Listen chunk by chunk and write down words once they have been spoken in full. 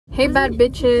Hey bad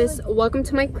bitches, welcome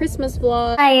to my Christmas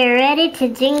vlog. Are you ready to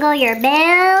jingle your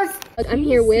bells? I'm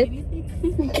here with...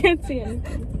 Can't see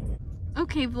anything.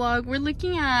 Okay vlog, we're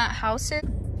looking at houses.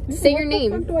 Say your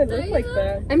name. What the fuck do I look like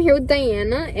that? I'm here with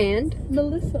Diana and...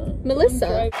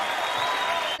 Melissa.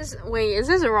 Wait, is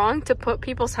this wrong to put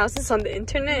people's houses on the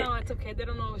internet? No, it's okay. They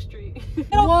don't know the street.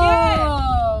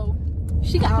 Whoa!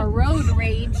 She got a road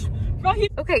rage.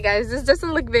 Okay guys, this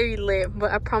doesn't look very lit,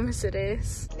 but I promise it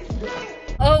is.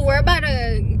 Oh, we're about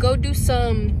to go do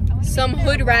some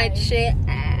hood rat shit.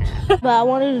 But I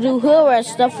wanted to do hood rat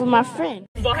stuff with my friend.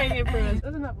 Buying it for us.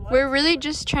 We're really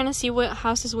just trying to see what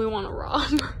houses we want to rob.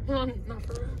 Not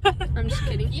for real. I'm just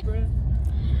kidding.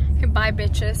 Goodbye,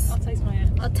 bitches. I'll text my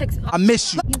aunt. I'll text. I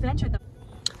miss you.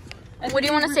 What do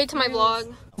you want to say to my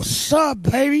vlog? What's up,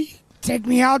 baby? Take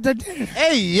me out to dinner.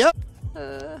 Hey, yep.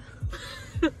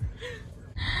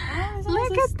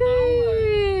 Look at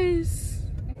this.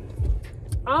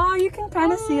 Oh, you can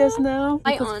kind of see us now.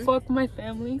 Light Because on. fuck my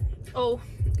family. Oh,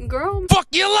 girl. Fuck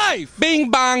your life.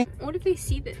 Bing bong. What if they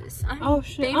see this? Oh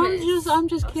shit. Famous. I'm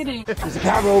just kidding. There's a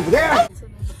camera over there.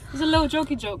 It's a little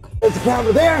jokey joke. There's a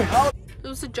camera there. It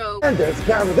was a joke. And there's a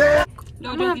camera there.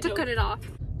 No I'm gonna have to cut it off.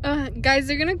 Guys,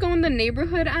 they're gonna go in the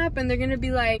neighborhood app and they're gonna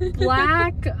be like,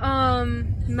 black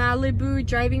Malibu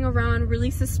driving around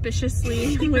really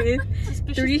suspiciously with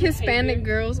 3 Hispanic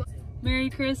girls.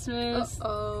 Merry Christmas.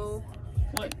 Uh-oh.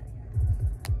 What?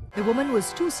 The woman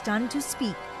was too stunned to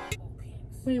speak.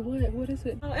 Wait, what? What is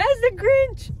it? Oh, that's the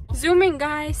Grinch. Zoom in,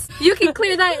 guys. You can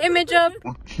clear that image up.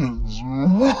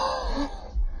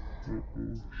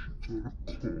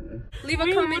 Leave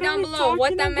a comment down below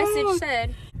what that message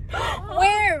said.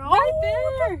 Where? Right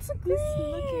there. That's a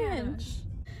Grinch.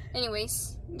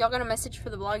 Anyways, y'all got a message for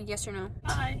the vlog? Yes or no?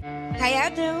 Hi. How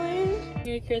y'all doing?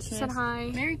 Merry Christmas. Said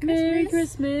hi. Merry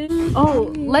Christmas.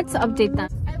 Oh, let's update that.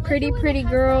 Pretty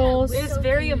girls. It's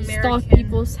very American. Stalk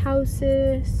people's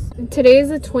houses. Today is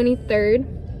the 23rd.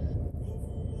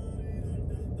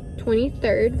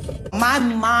 23rd. My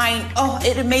mind, oh,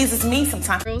 it amazes me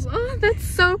sometimes. Girls, oh, that's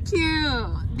so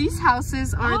cute. These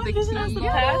houses are the just has the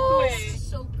cutest. pathway.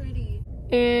 So pretty.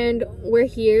 And we're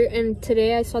here, and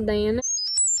today I saw Diana.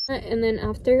 And then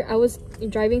after, I was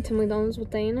driving to McDonald's with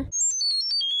Diana.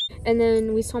 And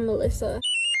then we saw Melissa.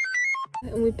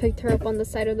 And we picked her up on the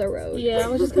side of the road. Yeah, I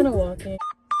was just gonna walk in.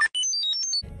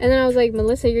 And then I was like,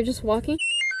 Melissa, you're just walking?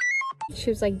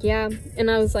 She was like, yeah. And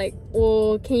I was like,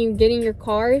 well, can you get in your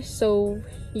car so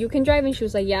you can drive? And she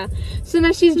was like, yeah. So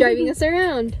now she's driving us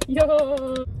around.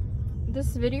 Yo.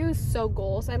 This video is so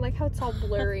goals. I like how it's all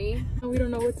blurry. We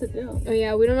don't know what to do. Oh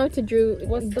yeah, we don't know what to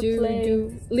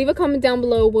do. Leave a comment down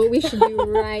below what we should do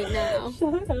right now.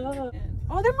 Shut up.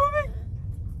 Oh, they're moving.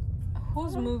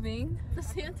 Who's moving? The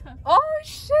Santa. Oh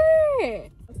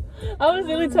shit! I was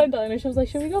really tongue down and she was like,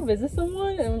 should we go visit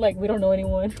someone? And I'm like, we don't know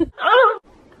anyone.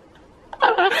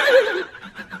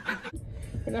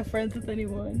 We're not friends with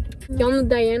anyone. Y'all know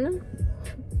Diana?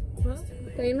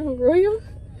 What? Diana Arroyo?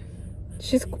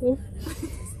 She's cool.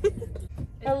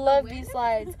 I love these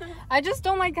lights. I just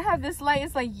don't like how this light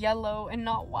is like yellow and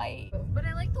not white. But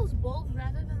I like those bulbs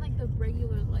rather than like the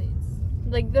regular lights.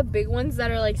 Like the big ones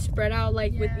that are like spread out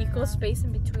like with equal space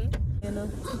in between.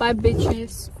 Bye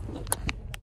bitches.